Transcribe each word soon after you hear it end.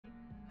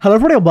Hello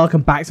everybody and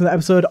welcome back to the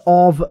episode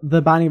of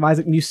The Binding of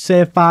Isaac new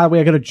save file. We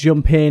are going to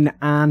jump in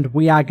and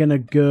we are going to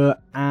go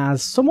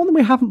as someone that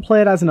we haven't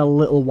played as in a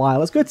little while.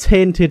 Let's go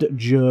Tainted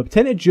Job.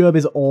 Tainted Job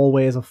is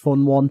always a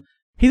fun one.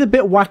 He's a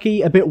bit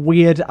wacky, a bit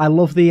weird. I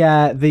love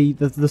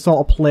the sort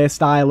of play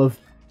style of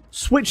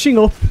switching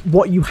up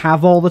what you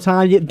have all the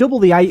time. You get double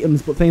the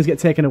items but things get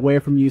taken away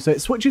from you, so it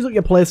switches up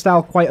your play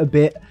style quite a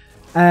bit.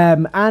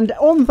 And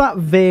on that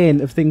vein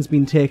of things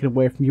being taken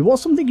away from you,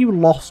 what's something you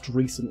lost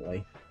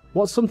recently?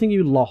 What's something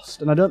you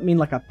lost? And I don't mean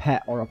like a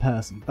pet or a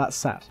person. That's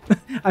sad.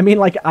 I mean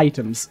like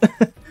items.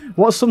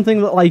 What's something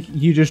that like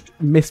you just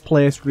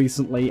misplaced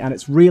recently and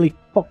it's really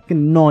fucking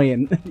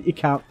annoying that you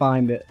can't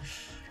find it?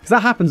 Because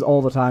that happens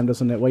all the time,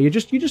 doesn't it? Where you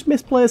just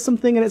misplace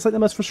something and it's like the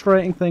most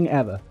frustrating thing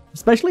ever.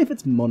 Especially if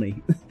it's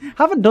money.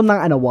 Haven't done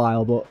that in a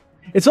while, but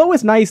it's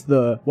always nice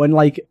though when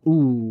like,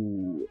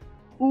 ooh,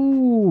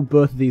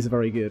 both of these are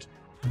very good.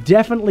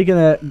 Definitely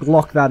gonna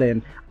lock that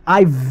in.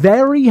 I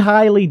very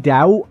highly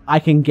doubt I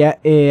can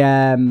get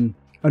a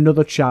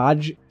another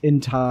charge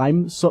in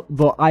time,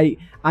 but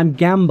I'm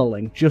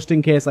gambling just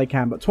in case I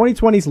can. But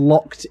 2020 is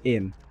locked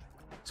in.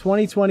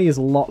 2020 is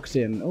locked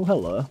in. Oh,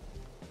 hello.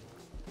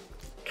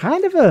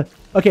 Kind of a...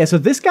 Okay, so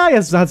this guy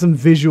has had some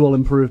visual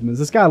improvements.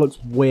 This guy looks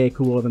way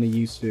cooler than he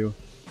used to.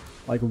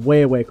 Like,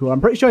 way, way cooler.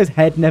 I'm pretty sure his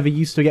head never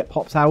used to get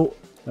popped out,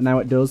 but now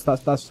it does.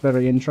 That's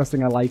very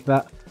interesting. I like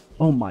that.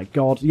 Oh my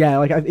god. Yeah,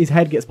 like his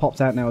head gets popped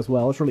out now as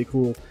well. It's really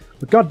cool.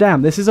 But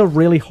goddamn, this is a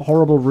really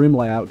horrible room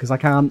layout because I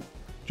can't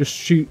just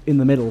shoot in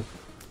the middle.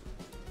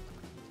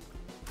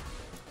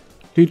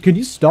 Dude, can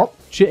you stop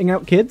shitting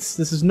out kids?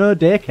 This is no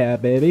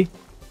daycare, baby.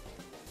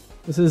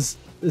 This is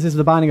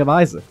the Binding of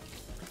Isaac.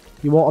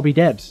 You ought to be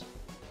dead.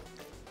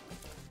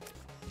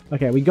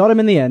 Okay, we got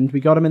him in the end. We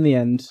got him in the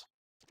end.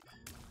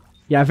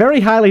 Yeah, I very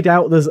highly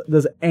doubt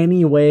there's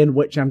any way in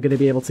which I'm going to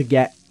be able to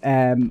get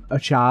a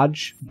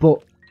charge,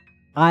 but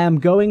I am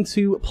going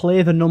to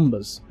play the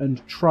numbers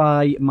and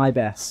try my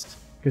best.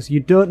 Because you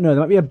don't know, there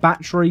might be a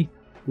battery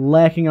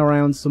lurking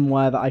around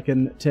somewhere that I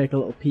can take a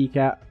little peek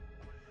at.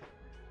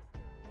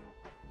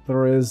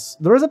 There is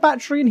a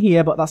battery in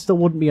here, but that still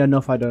wouldn't be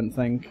enough, I don't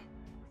think.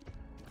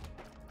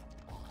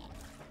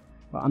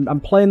 But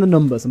I'm playing the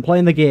numbers, I'm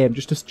playing the game,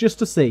 just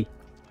to see.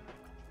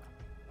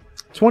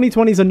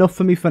 2020 is enough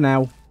for me for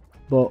now,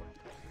 but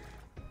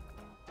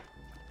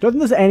don't think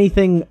there's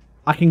anything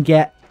I can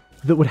get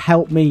that would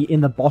help me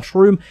in the boss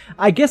room.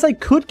 I guess I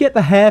could get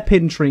the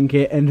hairpin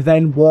trinket and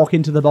then walk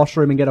into the boss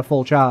room and get a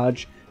full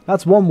charge.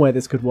 That's one way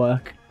this could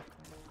work.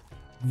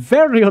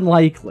 Very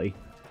unlikely.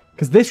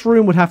 Because this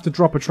room would have to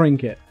drop a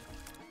trinket.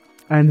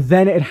 And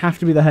then it'd have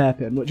to be the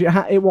hairpin, which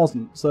it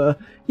wasn't. So,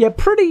 yeah,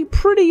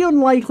 pretty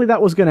unlikely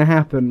that was going to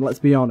happen, let's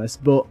be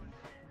honest. But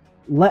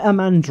let a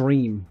man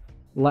dream.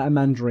 Let a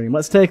man dream.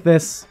 Let's take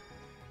this.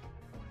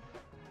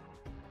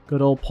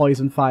 Good old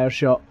poison fire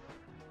shot.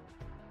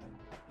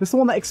 This is the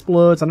one that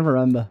explodes, I never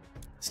remember.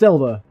 Still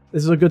though,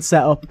 this is a good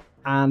setup,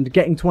 and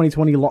getting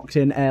 2020 locked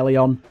in early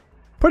on.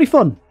 Pretty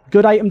fun.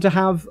 Good item to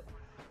have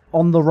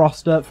on the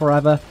roster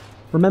forever.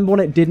 Remember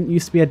when it didn't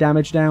used to be a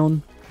damage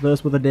down?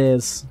 Those were the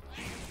days.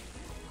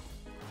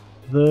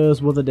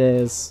 Those were the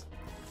days.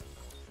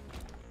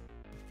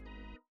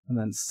 And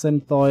then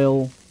synth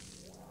oil.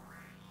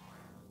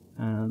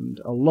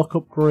 And a luck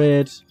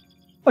upgrade.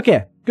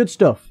 Okay, good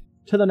stuff.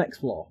 To the next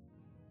floor.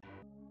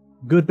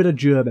 Good bit of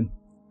German.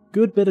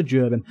 Good bit of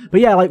German.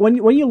 But yeah, like, when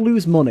you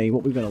lose money,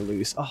 what we're going to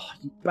lose... Oh,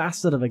 you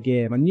bastard of a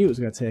game. I knew it was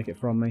going to take it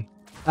from me.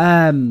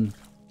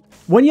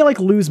 When you, like,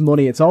 lose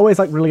money, it's always,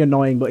 like, really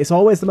annoying, but it's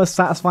always the most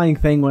satisfying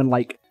thing when,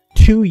 like,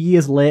 2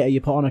 years later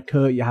you put on a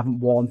coat you haven't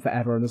worn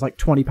forever and there's, like,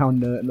 £20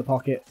 note in the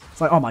pocket.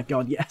 It's like, oh my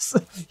god, yes.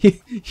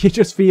 you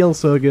just feel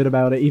so good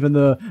about it, even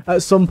though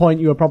at some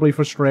point you were probably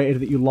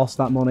frustrated that you lost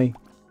that money.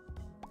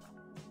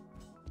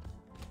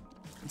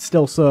 It's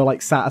still so,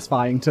 like,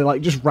 satisfying to,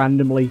 like, just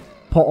randomly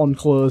put on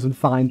clothes and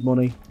find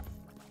money.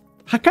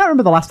 I can't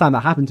remember the last time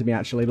that happened to me,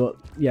 actually, but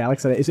yeah, like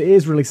I said, it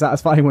is really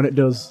satisfying when it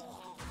does.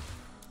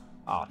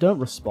 Oh, don't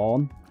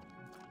respawn.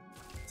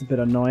 It's a bit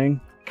annoying.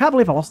 Can't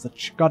believe I lost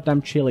the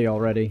goddamn chili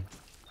already.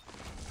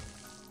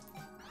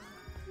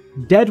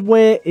 Dead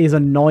weight is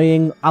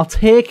annoying. I'll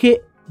take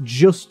it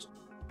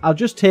I'll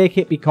just take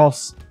it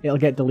because it'll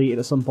get deleted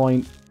at some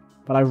point.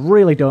 But I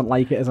really don't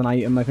like it as an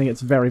item. I think it's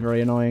very,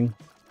 very annoying.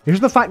 It's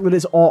just the fact that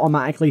it's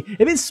automatically...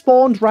 If it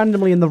spawned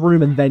randomly in the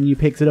room and then you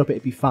picked it up,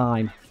 it'd be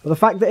fine. But the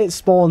fact that it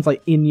spawns,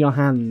 like, in your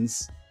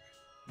hands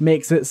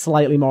makes it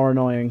slightly more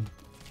annoying.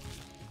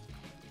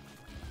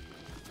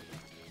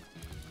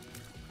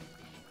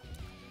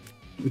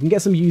 We can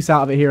get some use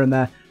out of it here and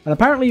there. And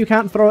apparently you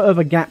can't throw it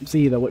over gaps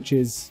either, which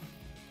is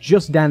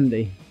just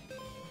dandy.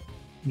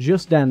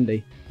 Just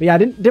dandy. But yeah, I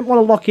didn't want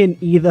to lock in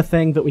either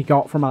thing that we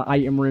got from our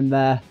item room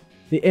there.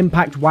 The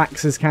impact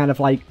wax is kind of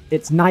like...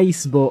 It's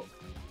nice, but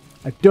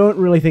I don't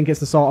really think it's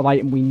the sort of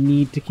item we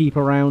need to keep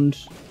around.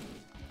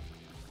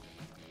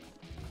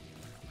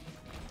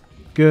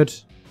 Good.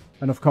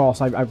 And of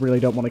course, I really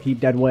don't want to keep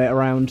dead weight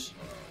around.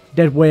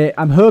 Dead weight,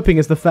 I'm hoping,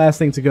 is the first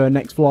thing to go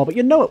next floor, but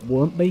you know it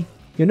won't be.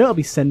 You know it'll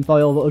be synth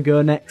oil that'll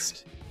go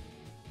next.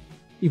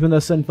 Even though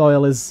synth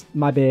oil is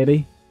my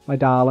baby, my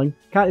darling.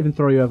 Can't even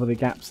throw you over the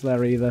gaps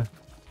there either.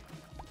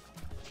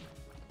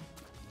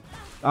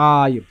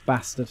 Ah, you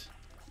bastard.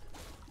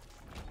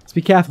 Let's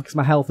be careful because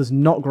my health is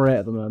not great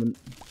at the moment.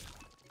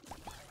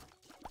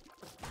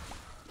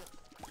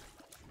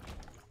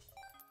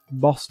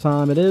 Boss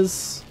time it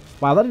is.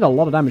 Wow, that did a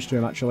lot of damage to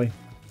him actually.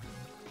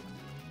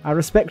 I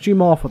respect you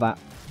more for that.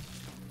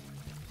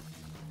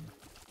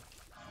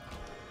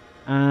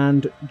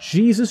 And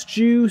Jesus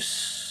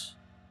Juice.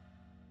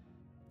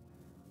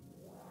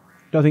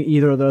 Don't think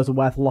either of those are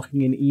worth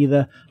locking in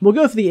either. We'll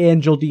go for the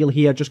Angel deal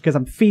here just because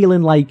I'm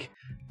feeling like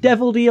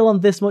Devil deal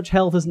on this much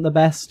health isn't the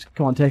best.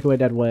 Come on, take away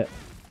dead weight.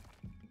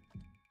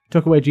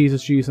 Took away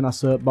Jesus Juice in our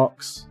cert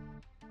box.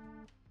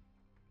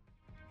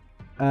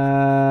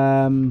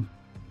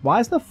 Why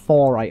is there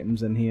 4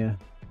 items in here?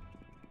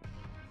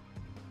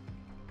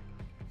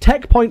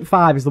 Tech point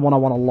 5 is the one I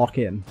want to lock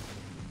in.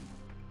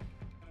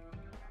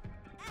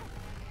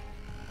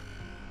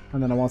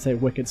 And then I want to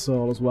take Wicked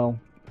Soul as well.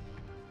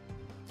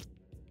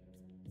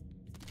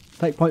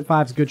 Tech point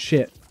 5 is good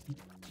shit.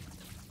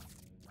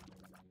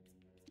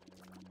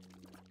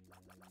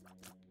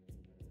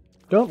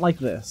 Don't like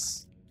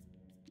this.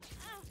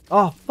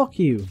 Oh, fuck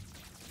you.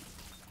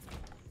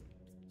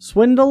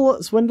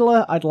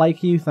 Swindler, I'd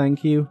like you,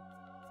 thank you.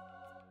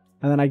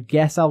 And then I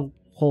guess I'll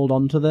hold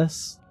on to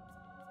this.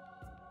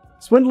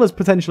 Swindler's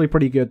potentially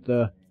pretty good,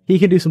 though. He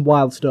can do some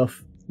wild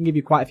stuff. He can give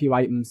you quite a few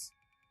items.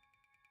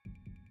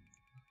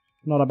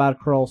 Not a bad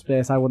crawl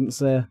space, I wouldn't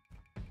say.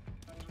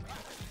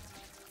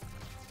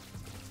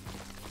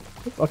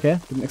 Okay,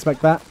 didn't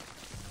expect that.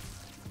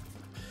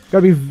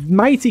 Gotta be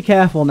mighty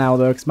careful now,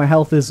 though, because my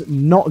health is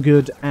not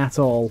good at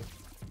all.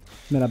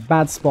 I'm in a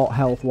bad spot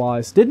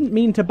health-wise. Didn't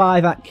mean to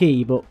buy that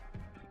key, but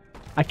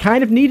I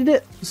kind of needed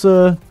it,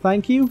 so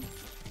thank you.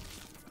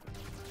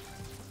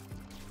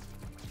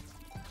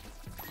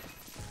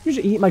 You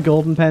should eat my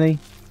golden penny.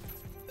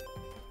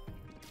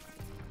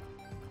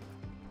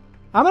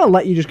 I'm gonna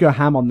let you just go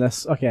ham on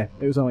this. Okay,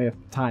 it was only a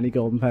tiny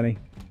golden penny.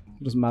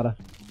 It doesn't matter.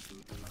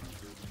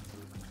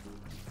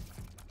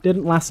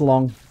 Didn't last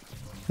long.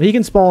 But he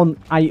can spawn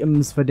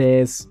items for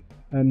days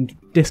and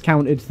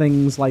discounted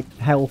things like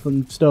health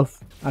and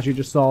stuff, as you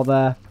just saw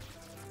there.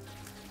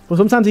 But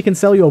sometimes he can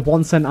sell you a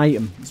 1-cent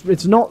item.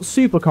 It's not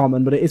super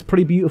common, but it is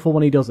pretty beautiful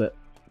when he does it.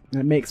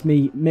 And it makes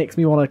me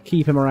want to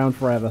keep him around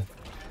forever.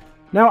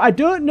 Now, I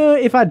don't know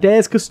if our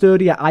Days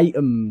Custodia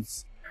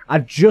items are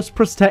just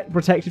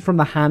protected from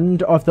the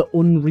hand or if they're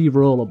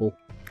unrerollable.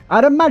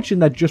 I'd imagine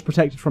they're just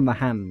protected from the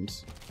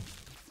hand.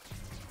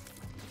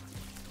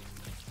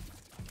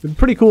 It'd be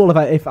pretty cool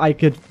if I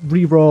could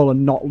re-roll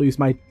and not lose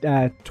my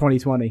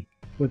 2020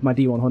 with my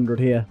D100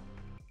 here.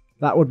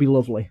 That would be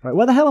lovely. Right,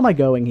 where the hell am I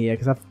going here?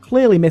 Because I've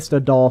clearly missed a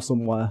door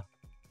somewhere.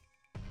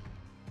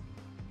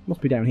 Must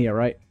be down here,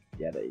 right?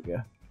 Yeah, there you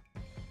go.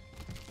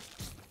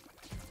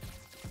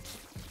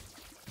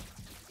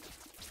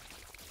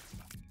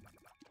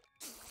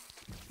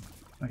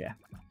 Okay.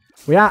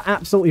 We are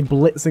absolutely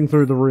blitzing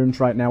through the rooms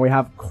right now. We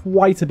have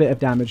quite a bit of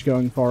damage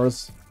going for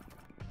us.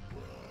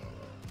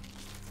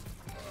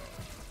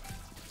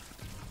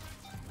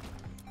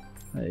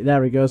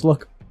 There he goes,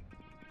 look.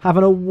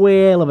 Having a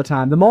whale of a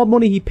time. The more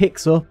money he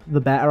picks up,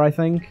 the better, I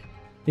think.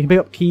 He can pick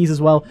up keys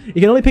as well. You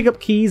can only pick up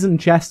keys and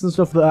chests and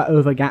stuff that are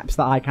over gaps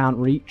that I can't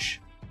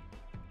reach.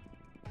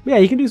 But yeah,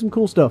 he can do some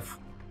cool stuff.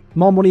 The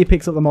more money he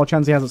picks up, the more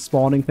chance he has of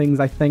spawning things,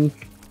 I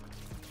think.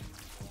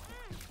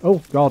 Oh,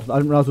 God. I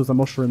didn't realize there was a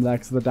mushroom there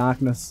because of the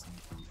darkness.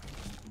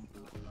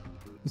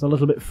 It's a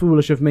little bit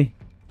foolish of me.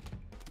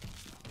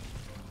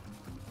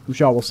 I'm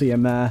sure we'll see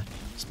him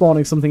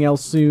spawning something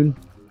else soon.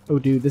 Oh,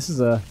 dude, this is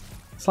a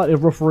slightly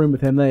rough room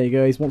with him. There you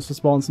go. He wants to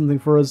spawn something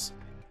for us.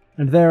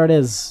 And there it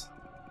is.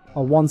 A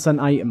 1-cent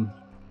item.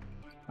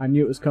 I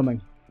knew it was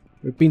coming.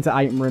 We've been to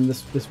item room,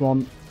 this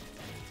one.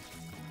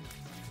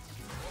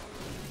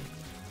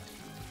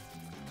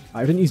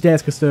 I didn't use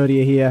Days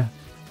Custodia here.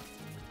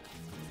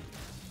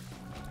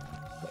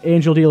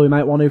 Angel deal we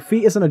might want to.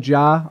 Fetus in a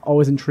jar.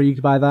 Always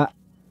intrigued by that.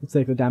 Let's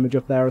take the damage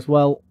up there as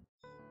well.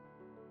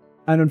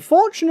 And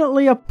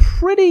unfortunately, a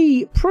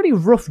pretty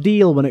rough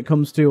deal when it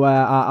comes to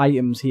our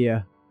items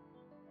here.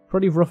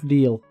 Pretty rough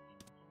deal.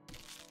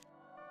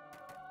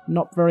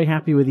 Not very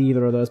happy with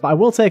either of those, but I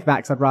will take that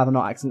because I'd rather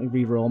not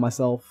accidentally reroll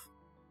myself.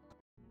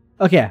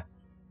 Okay.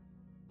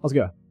 Let's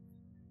go.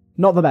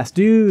 Not the best.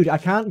 Dude, I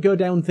can't go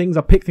down things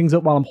or pick things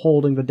up while I'm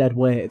holding the dead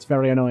weight. It's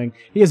very annoying.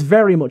 He is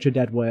very much a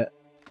dead weight.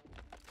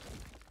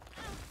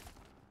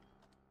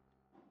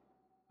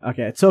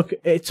 Okay,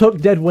 it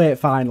took dead weight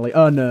finally.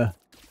 Oh no.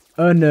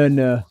 Oh no,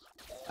 no.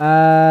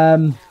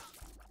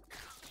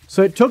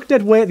 So it took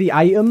dead weight the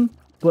item,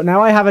 but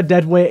now I have a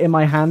dead weight in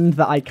my hand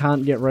that I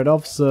can't get rid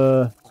of,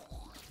 so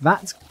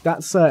that's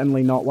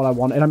certainly not what I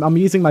wanted. I'm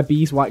using my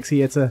beeswax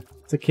here to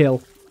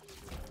kill.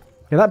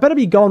 Okay, that better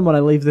be gone when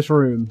I leave this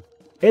room.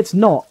 It's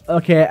not.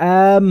 Okay,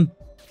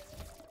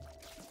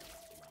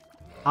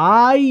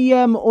 I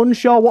am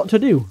unsure what to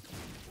do.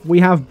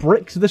 We have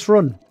bricked this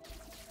run.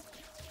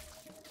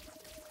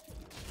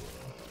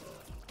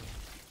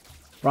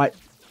 Right.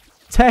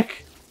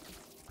 Tech,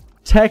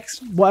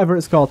 whatever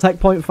it's called, Tech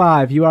Point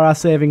 5, you are our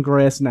saving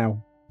grace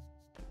now.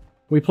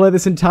 We play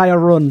this entire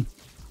run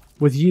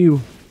with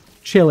you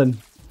chilling.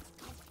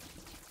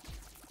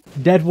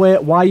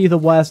 Deadweight, why are you the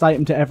worst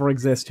item to ever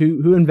exist?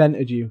 Who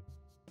invented you?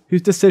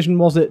 Whose decision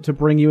was it to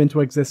bring you into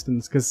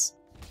existence? Because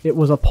it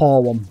was a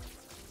poor one.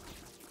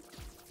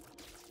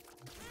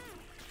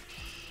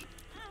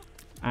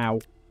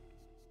 Ow.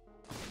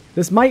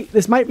 This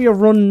might be a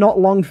run not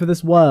long for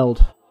this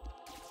world.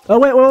 Oh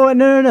wait,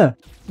 no.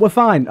 We're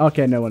fine.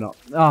 Okay, no, we're not.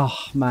 Oh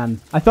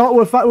man, I thought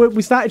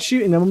we started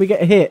shooting. Then when we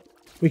get hit,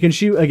 we can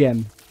shoot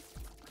again.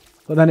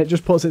 But then it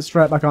just puts it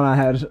straight back on our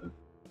head.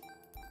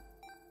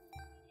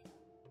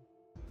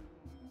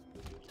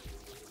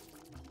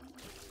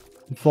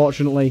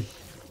 Unfortunately,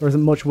 there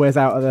isn't much ways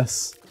out of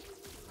this.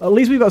 At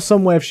least we've got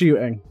some way of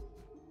shooting.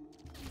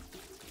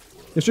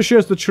 This just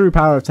shows the true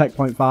power of Tech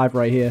Point 5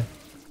 right here.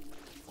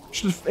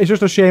 It's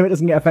just a shame it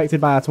doesn't get affected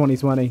by our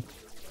 2020.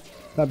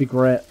 That'd be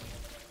great.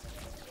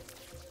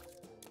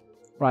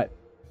 Right.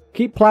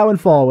 Keep ploughing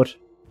forward.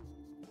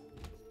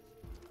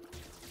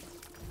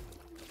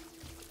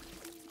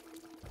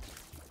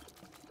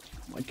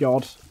 Oh my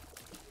god.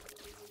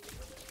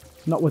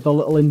 Not with the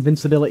little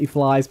invincibility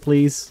flies,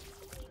 please.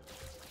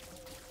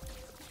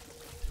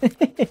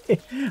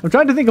 I'm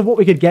trying to think of what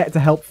we could get to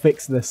help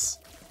fix this.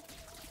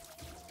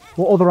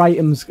 What other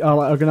items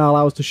are going to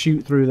allow us to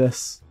shoot through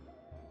this?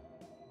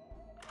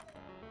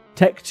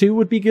 Tech 2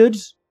 would be good.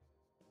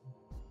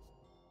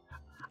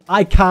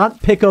 I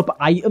can't pick up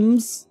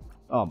items?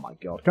 Oh my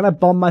god. Can I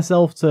bomb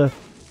myself to...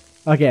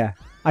 Okay.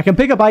 I can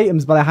pick up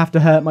items, but I have to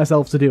hurt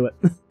myself to do it.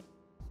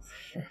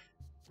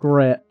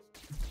 Great.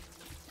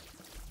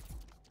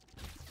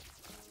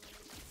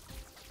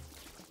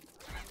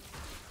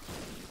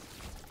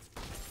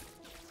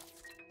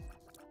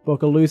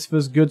 Book of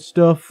Lucifer's good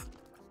stuff.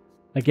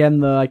 Again,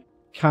 though, I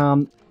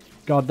can't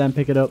goddamn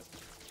pick it up.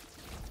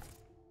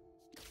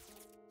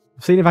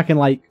 I've seen if I can,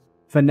 like,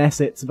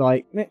 finesse it to be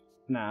like,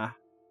 nah.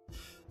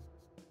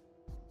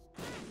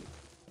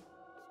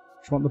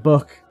 Just want the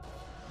book.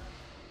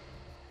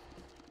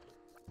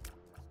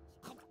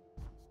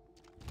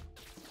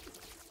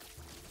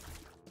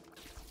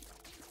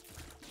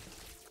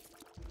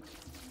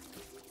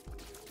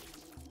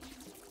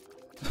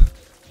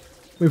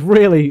 We've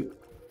really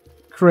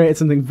created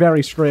something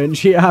very strange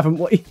here, haven't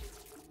we?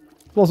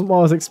 Wasn't what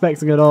I was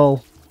expecting at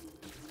all.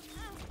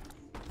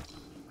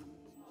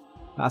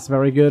 That's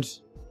very good.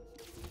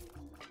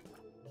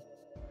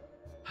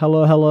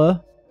 Hello,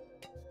 hello.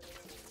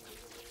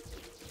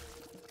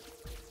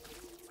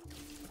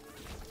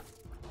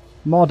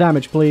 More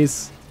damage,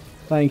 please.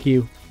 Thank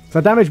you.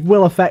 So damage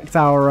will affect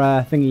our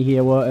thingy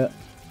here, won't it?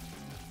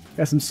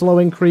 Get some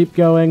slowing creep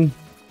going.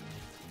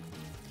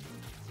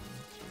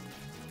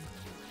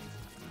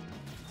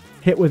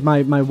 Hit with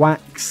my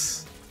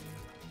wax.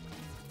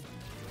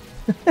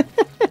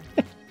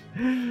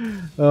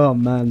 Oh,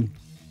 man.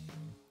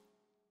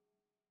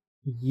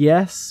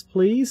 Yes,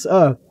 please?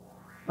 Oh,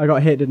 I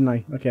got hit, didn't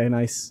I? Okay,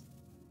 nice.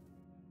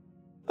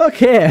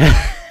 Okay.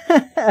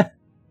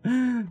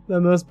 The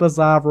most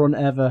bizarre run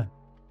ever.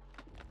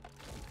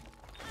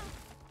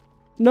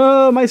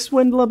 No, my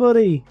swindler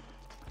buddy.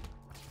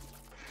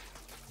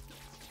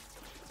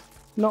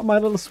 Not my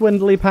little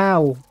swindly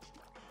pal.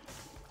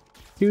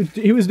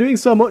 He was doing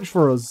so much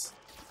for us.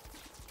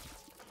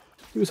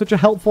 He was such a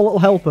helpful little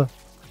helper.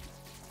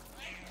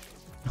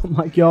 Oh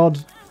my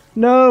god.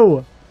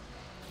 No!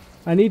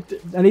 I need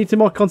to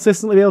more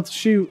consistently be able to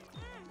shoot.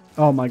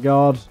 Oh my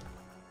god.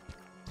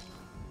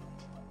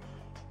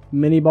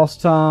 Mini boss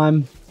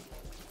time.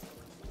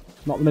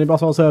 Not the mini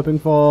boss I was hoping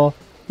for.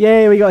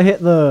 Yay, we got hit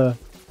there.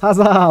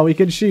 Huzzah, we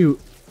can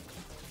shoot.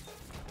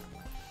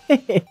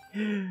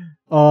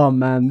 Oh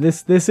man,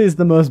 this is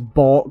the most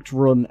balked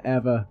run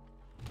ever.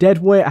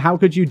 Deadweight, how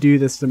could you do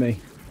this to me?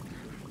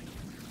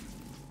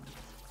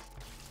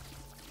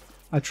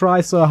 I try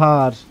so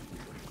hard.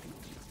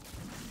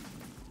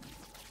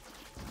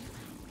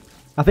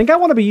 I think I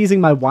want to be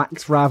using my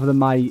wax rather than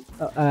my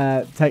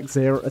Tech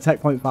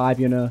 0.5,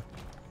 you know.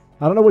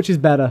 I don't know which is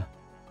better.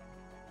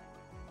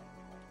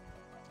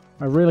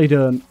 I really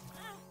don't.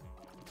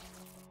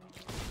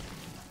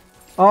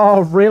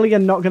 Oh, really? You're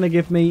not going to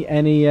give me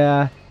any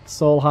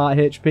soul heart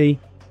HP?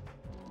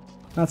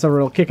 That's a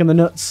real kick in the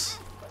nuts.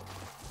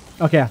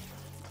 Okay.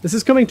 This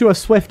is coming to a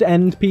swift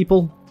end,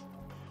 people.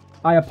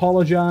 I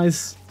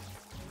apologize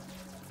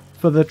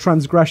for the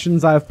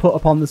transgressions I have put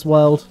upon this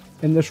world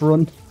in this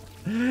run.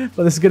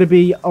 But this is going to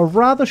be a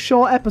rather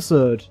short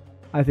episode,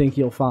 I think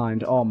you'll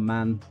find. Oh,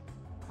 man.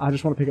 I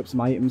just want to pick up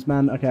some items,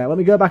 man. Okay, let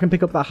me go back and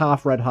pick up that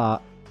half red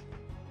heart.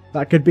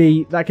 That could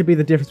be the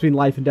difference between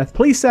life and death.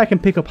 Please say I can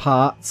pick up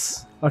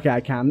hearts. Okay,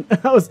 I can.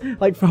 I was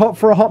like,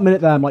 for a hot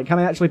minute there, I'm like, can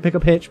I actually pick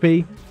up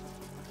HP?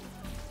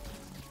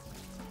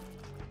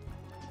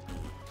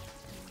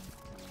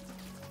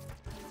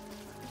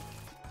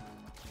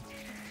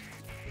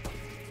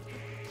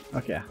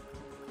 Okay.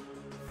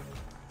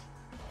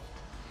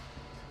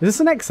 Is this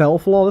an XL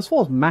floor? This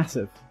floor is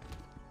massive.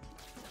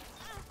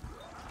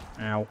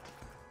 Ow.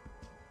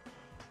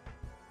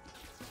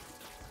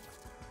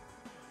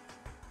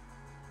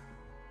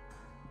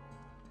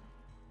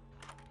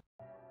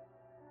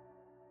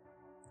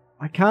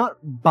 can't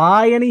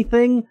buy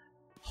anything?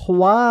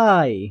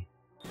 Why?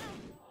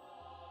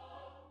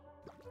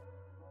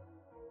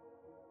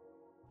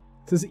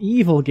 This is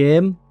evil,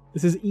 game.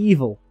 This is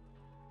evil.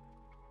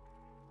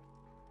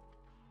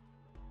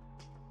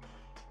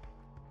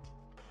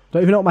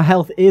 Don't even know what my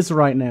health is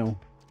right now.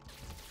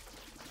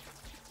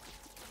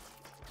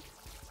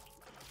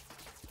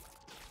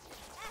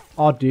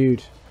 Oh,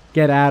 dude.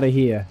 Get out of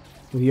here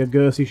with your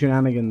ghosty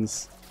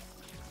shenanigans.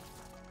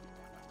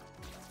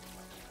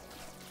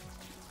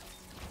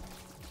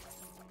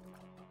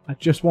 I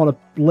just want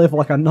to live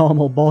like a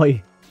normal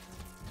boy.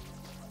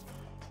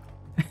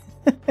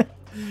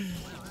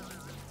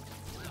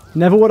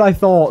 Never would I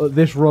thought that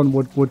this run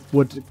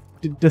would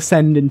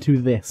descend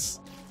into this.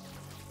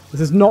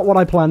 This is not what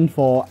I planned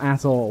for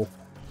at all.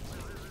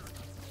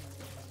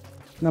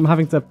 And I'm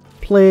having to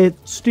play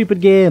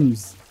stupid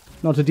games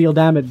not to deal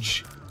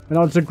damage. In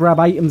order to grab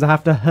items, I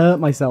have to hurt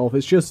myself.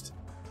 It's just...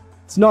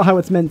 it's not how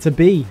it's meant to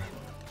be.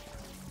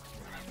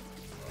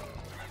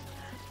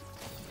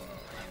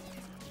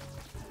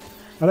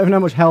 I don't even know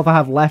how much health I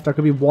have left. I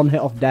could be one hit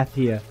off death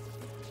here.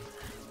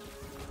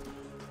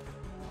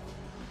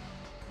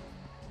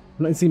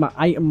 I'm not even seeing my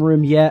item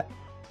room yet.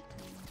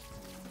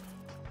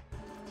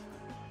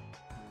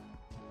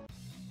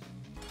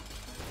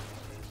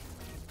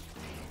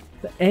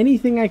 Is there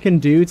anything I can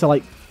do to,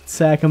 like,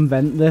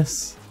 circumvent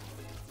this?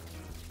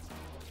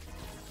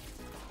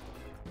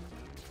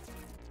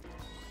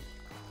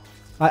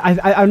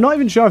 I'm not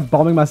even sure if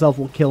bombing myself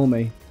will kill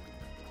me.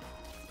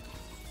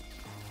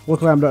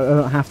 Luckily, I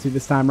don't have to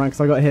this time around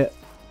because I got hit.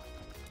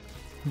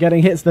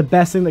 Getting hit's the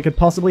best thing that could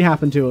possibly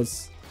happen to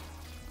us.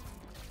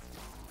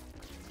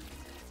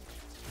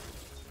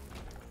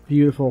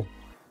 Beautiful.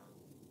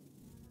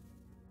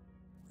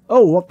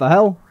 Oh, what the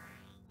hell?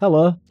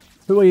 Hello.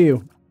 Who are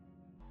you?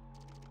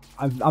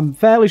 I'm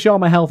fairly sure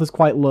my health is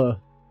quite low.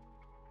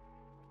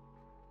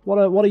 What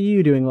are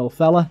you doing, little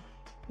fella?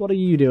 What are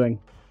you doing?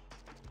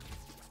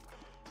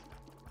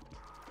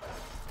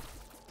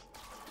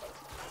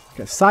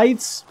 Okay,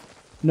 scythes?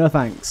 No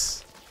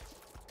thanks.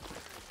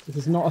 This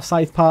is not a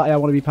scythe party I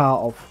want to be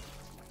part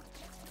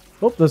of.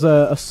 Oh, there's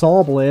a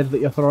saw blade that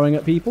you're throwing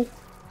at people.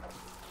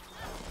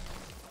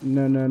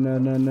 No, no, no,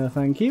 no, no,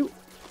 thank you.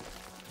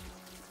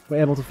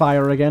 We're able to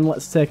fire again.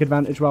 Let's take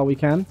advantage while we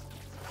can.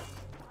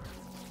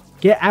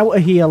 Get out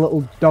of here,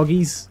 little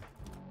doggies.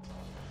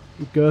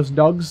 Ghost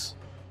dogs.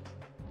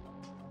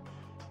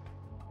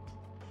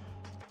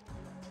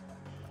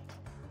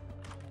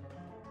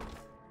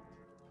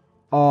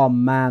 Oh,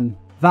 man.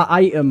 That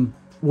item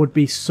would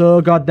be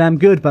so goddamn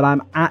good, but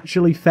I'm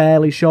actually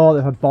fairly sure that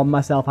if I bomb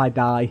myself, I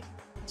die.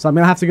 So I'm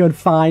going to have to go and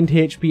find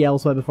HP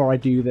elsewhere before I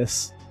do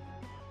this.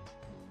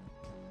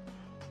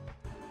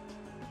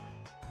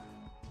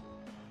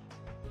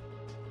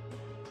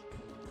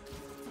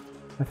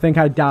 I think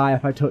I die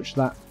if I touch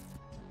that.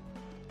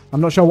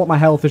 I'm not sure what my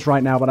health is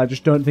right now, but I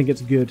just don't think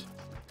it's good.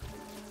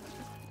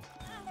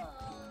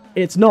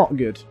 It's not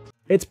good.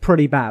 It's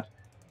pretty bad.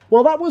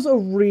 Well, that was a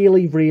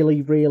really,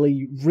 really,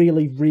 really,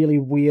 really, really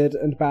weird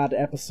and bad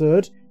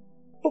episode.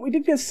 But we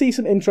did get to see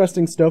some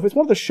interesting stuff. It's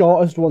one of the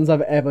shortest ones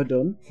I've ever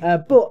done.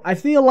 But I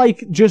feel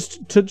like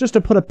just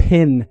to put a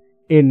pin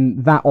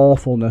in that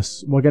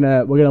awfulness, we're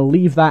gonna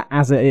leave that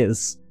as it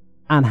is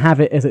and have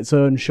it as its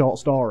own short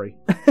story.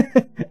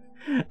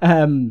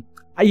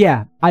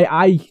 Yeah,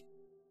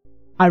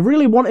 I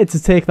really wanted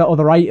to take that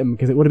other item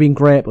because it would have been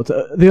great, but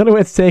the only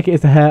way to take it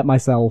is to hurt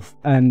myself,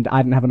 and I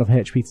didn't have enough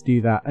HP to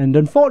do that. And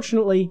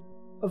unfortunately,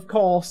 of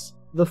course,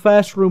 the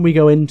first room we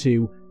go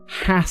into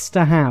has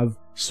to have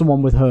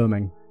someone with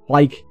homing.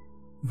 Like,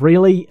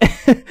 really?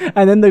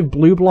 And then the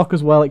blue block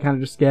as well, it kind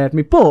of just scared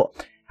me. But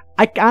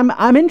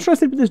I'm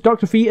interested with this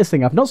Dr. Fetus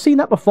thing. I've not seen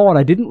that before, and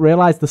I didn't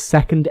realise the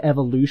second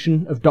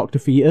evolution of Dr.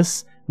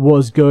 Fetus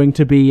was going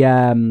to be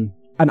an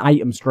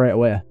item straight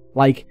away.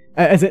 Like,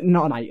 is it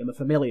not an item, a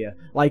familiar?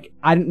 Like,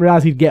 I didn't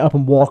realise he'd get up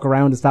and walk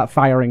around and start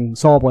firing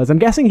saw blades. I'm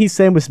guessing he's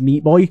same with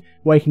Meat Boy,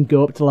 where he can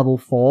go up to level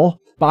 4.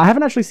 But I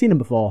haven't actually seen him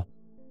before.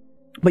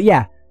 But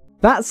yeah,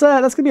 that's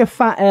gonna be a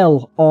fat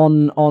L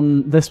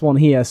on this one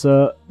here.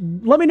 So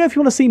let me know if you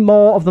want to see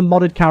more of the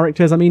modded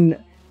characters. I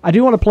mean, I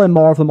do want to play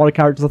more of the modded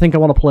characters. I think I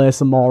want to play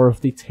some more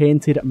of the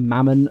Tainted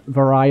Mammon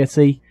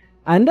variety.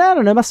 And I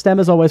don't know, my stem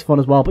is always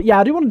fun as well. But yeah,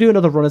 I do want to do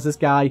another run as this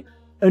guy.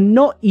 And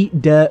not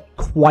eat dirt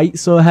quite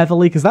so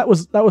heavily, because that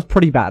was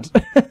pretty bad.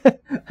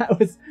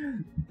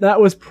 that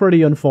was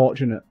pretty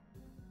unfortunate.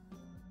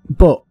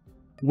 But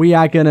we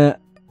are gonna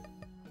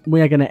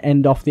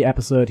end off the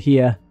episode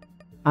here.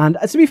 And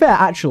to be fair,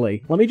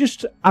 actually,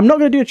 I'm not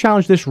gonna do a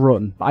challenge this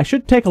run, but I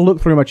should take a look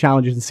through my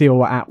challenges and see where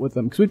we're at with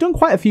them, because we've done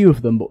quite a few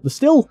of them, but there's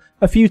still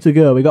a few to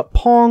go. We got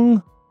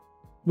Pong,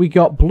 we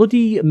got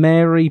Bloody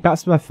Mary,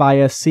 Bats by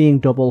Fire, Seeing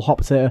Double, Hot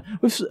Potato.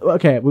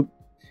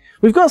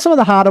 We've got some of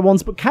the harder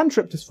ones, but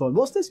Cantrip is fun.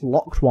 What's this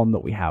locked one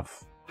that we have?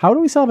 How do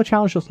we solve a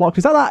challenge that's locked?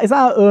 Is that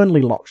our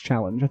only locked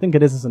challenge? I think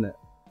it is, isn't it?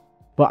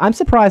 But I'm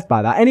surprised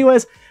by that.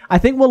 Anyways, I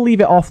think we'll leave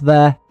it off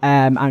there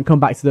and come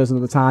back to those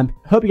another time.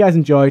 Hope you guys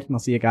enjoyed, and I'll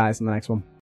see you guys in the next one.